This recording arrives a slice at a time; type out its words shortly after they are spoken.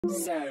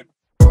So.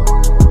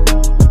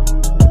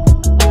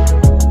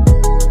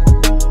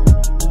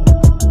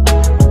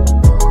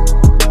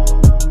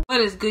 What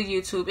is good,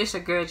 YouTube? It's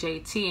your girl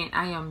JT, and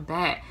I am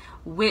back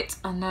with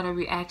another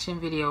reaction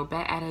video.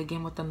 Back at it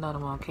again with another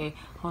one. Okay,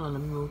 hold on,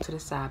 let me move to the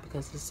side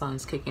because the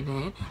sun's kicking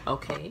in.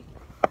 Okay,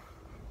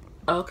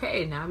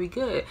 now we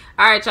good.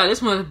 All right, y'all,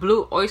 this one is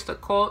Blue Oyster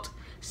Cult.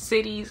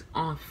 Cities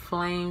on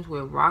Flames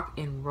with Rock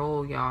and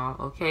Roll,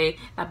 y'all. Okay,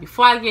 now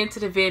before I get into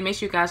the video, make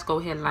sure you guys go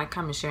ahead and like,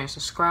 comment, share, and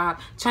subscribe.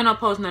 Turn on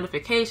post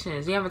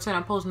notifications. If you haven't turned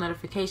on post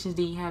notifications,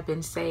 then you have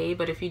been saved.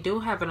 But if you do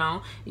have it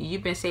on,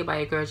 you've been saved by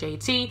your girl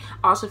JT.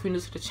 Also, if you're new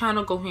to the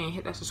channel, go ahead and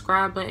hit that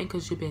subscribe button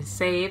because you've been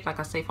saved. Like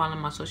I say, follow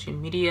my social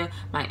media.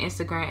 My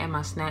Instagram and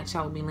my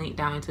Snapchat will be linked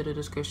down into the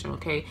description.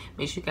 Okay,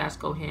 make sure you guys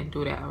go ahead and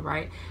do that. All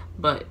right,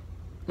 but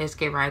let's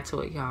get right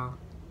to it, y'all.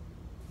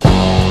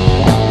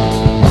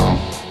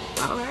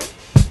 All right.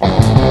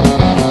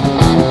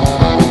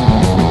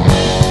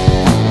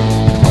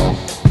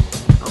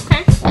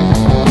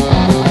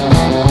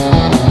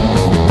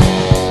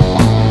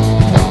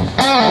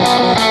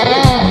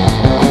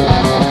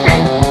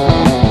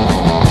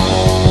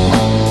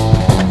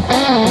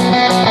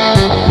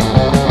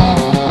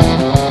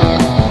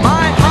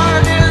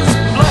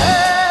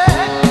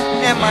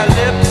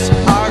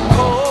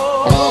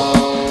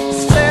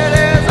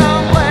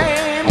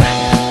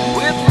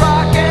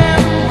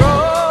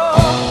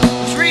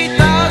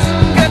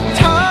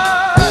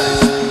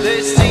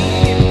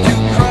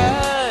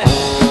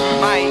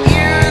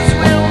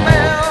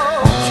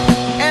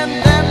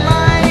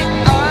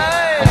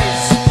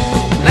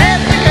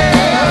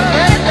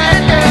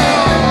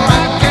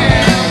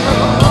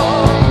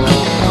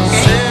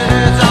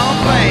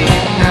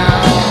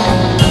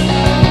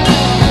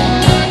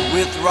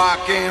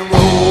 Rock and roll.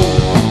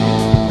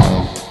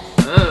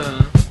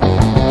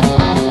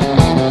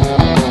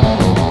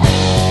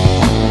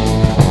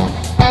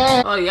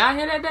 Oh, y'all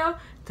hear that though?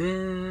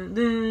 Dun,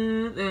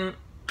 dun, dun.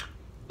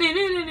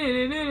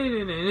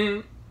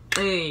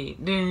 Hey,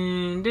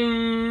 dun,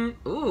 dun.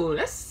 Ooh,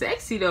 that's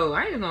sexy though.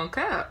 I ain't gonna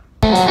cap.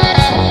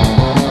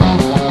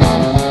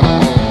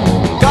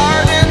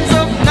 Gardens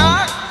of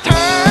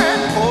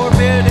nocturne,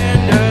 forbidden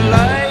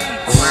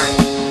delights.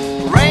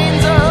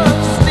 Rains of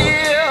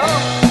steel,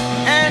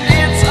 and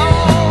it's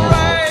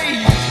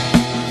alright.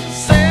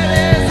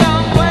 Cities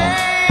on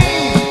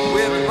flame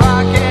with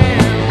rock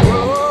and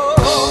roll.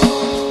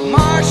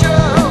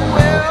 Marshall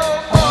will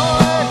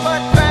boy,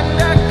 but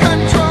under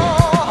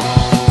control.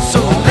 So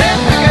let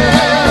the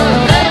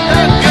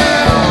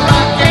girl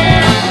rock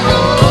and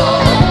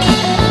roll.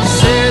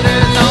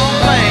 Cities on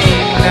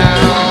flame now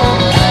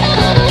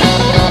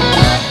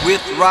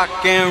with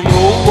rock and roll.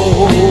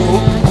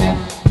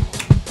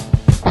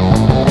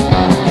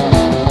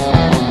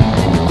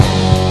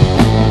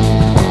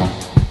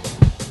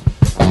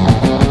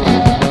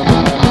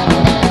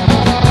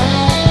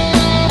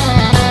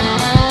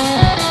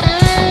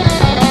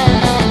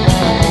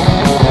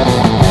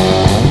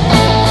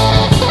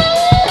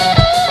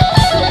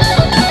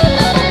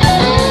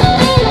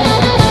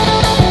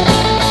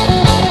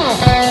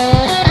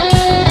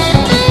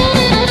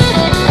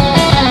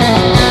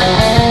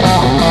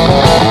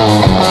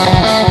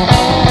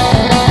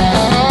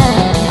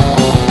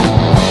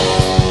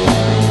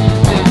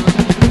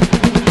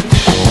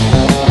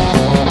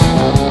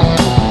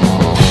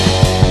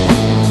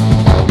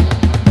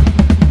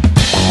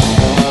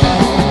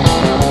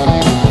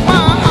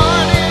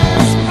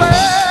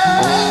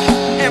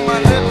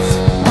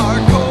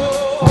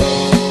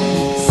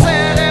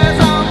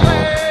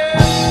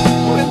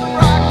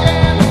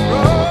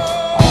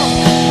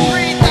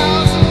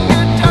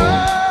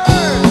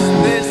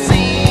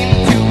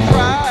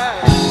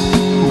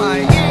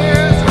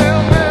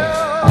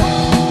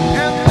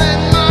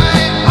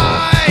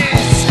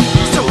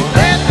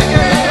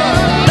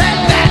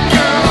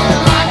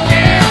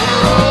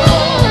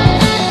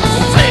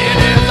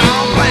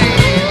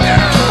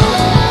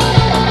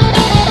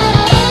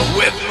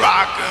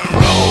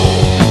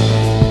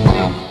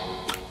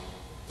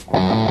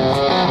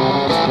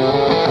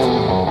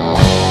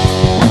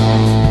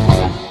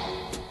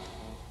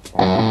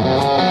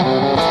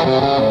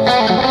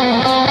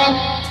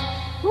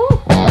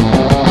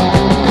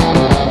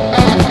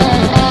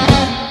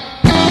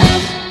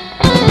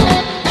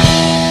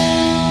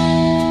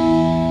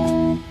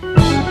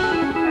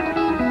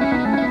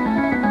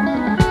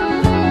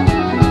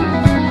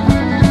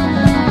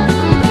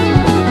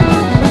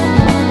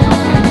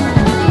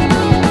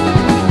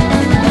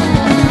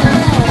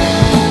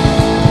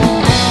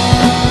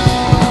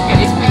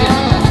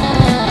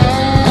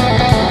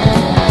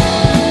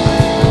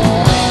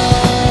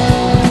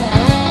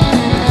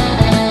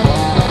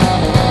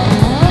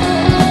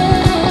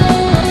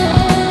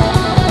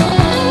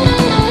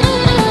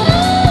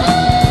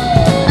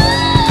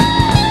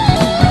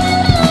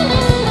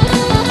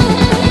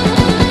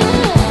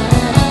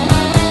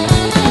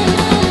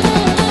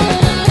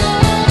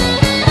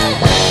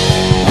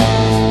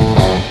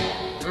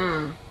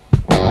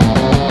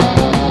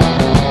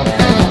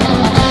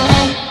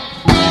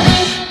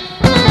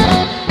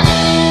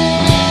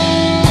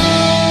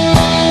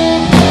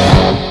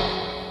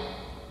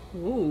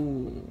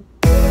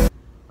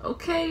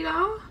 Okay,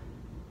 y'all.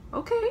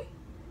 Okay.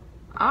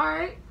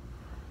 Alright.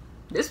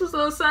 This was a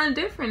little something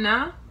different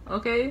now.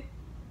 Okay.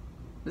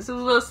 This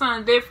was a little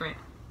something different.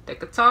 The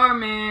guitar,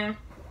 man.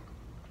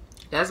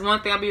 That's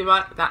one thing I be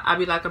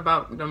like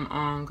about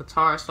them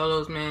guitar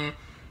solos, man.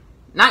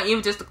 Not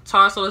even just the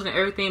guitar solos and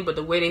everything, but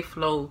the way they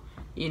flow,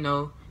 you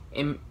know,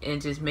 and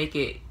just make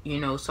it, you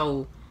know,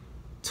 so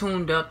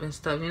tuned up and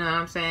stuff, you know what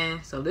I'm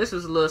saying? So this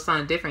was a little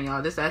something different,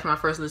 y'all. That's my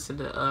first listen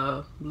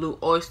to Blue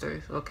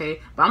Oysters,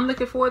 okay? But I'm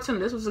looking forward to them.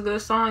 This was a good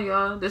song,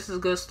 y'all. This is a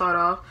good start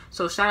off.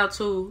 So shout out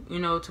to, you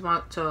know, to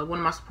one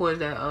of my supporters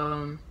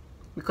that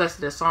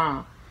requested the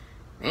song.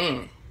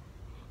 Man.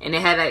 And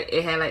it had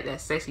like that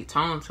sexy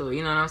tone to it,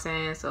 you know what I'm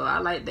saying? So I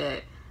like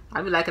that.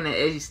 I be liking that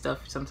edgy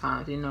stuff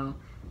sometimes, you know.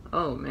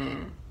 Oh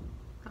man.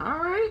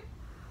 Alright.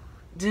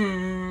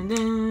 Dun,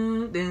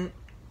 dun, dun.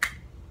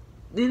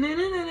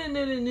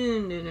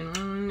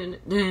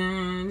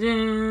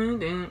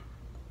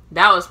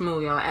 That was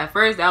smooth, y'all. At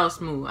first, that was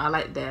smooth. I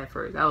like that at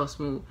first. That was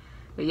smooth.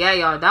 But yeah,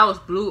 y'all, that was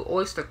Blue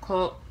Oyster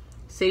Cult,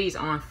 Cities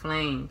on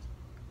Flames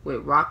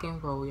with Rock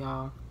and Roll,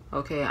 y'all.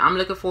 Okay, I'm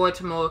looking forward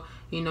to more,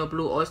 you know,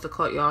 Blue Oyster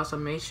Cult, y'all. So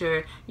make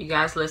sure you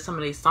guys list some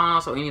of these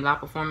songs or any live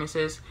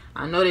performances.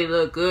 I know they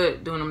look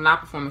good doing them live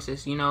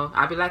performances, you know.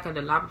 I be liking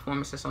the live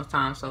performances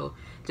sometimes. So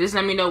just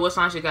let me know what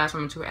songs you guys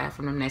want me to add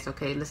from them next,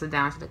 okay? Listen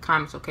down to the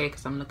comments, okay?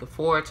 Because I'm looking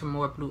forward to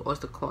more Blue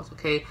Oyster Cult,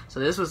 okay? So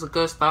this was a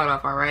good start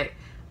off, all right?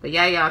 But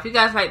yeah, y'all, if you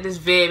guys like this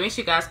vid, make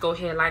sure you guys go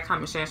ahead, like,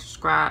 comment, share, and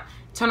subscribe.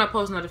 Turn on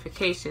post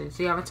notifications. If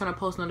you haven't turned on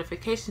post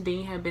notifications, then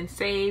you have been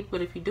saved.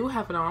 But if you do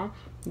have it on,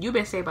 you've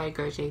been saved by your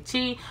girl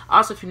JT.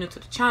 Also, if you're new to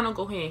the channel,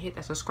 go ahead and hit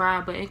that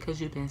subscribe button because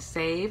you've been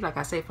saved. Like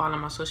I say, follow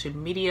my social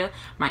media.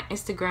 My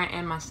Instagram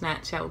and my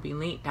Snapchat will be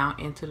linked down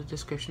into the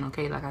description,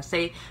 okay? Like I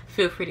say,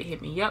 feel free to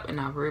hit me up and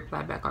I'll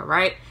reply back, all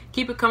right?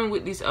 Keep it coming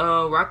with these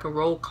rock and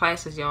roll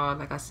classes, y'all.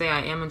 Like I say,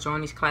 I am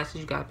enjoying these classes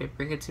you guys been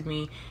bringing to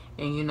me.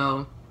 And, you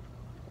know,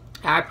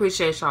 I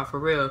appreciate y'all for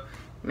real.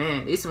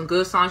 Man, these some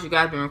good songs you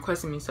guys been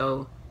requesting me,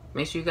 so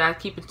make sure you guys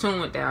keep in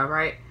tune with that,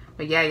 alright?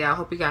 But yeah, y'all,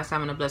 hope you guys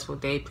having a blissful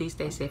day. Please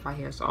stay safe out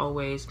here as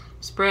always.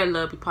 Spread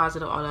love, be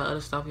positive, all that other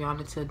stuff, y'all.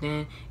 Until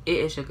then, it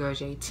is your girl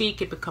JT.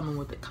 Keep it coming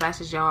with the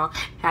classes, y'all.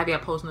 Have y'all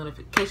post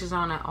notifications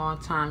on at all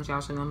times,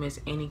 y'all, so you don't miss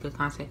any good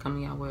content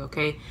coming your way,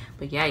 okay?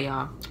 But yeah,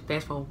 y'all,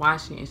 thanks for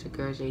watching. It's your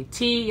girl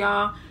JT,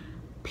 y'all.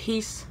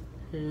 Peace,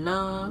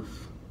 love.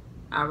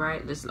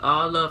 Alright, this is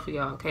all love for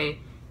y'all, okay?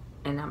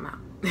 And I'm out.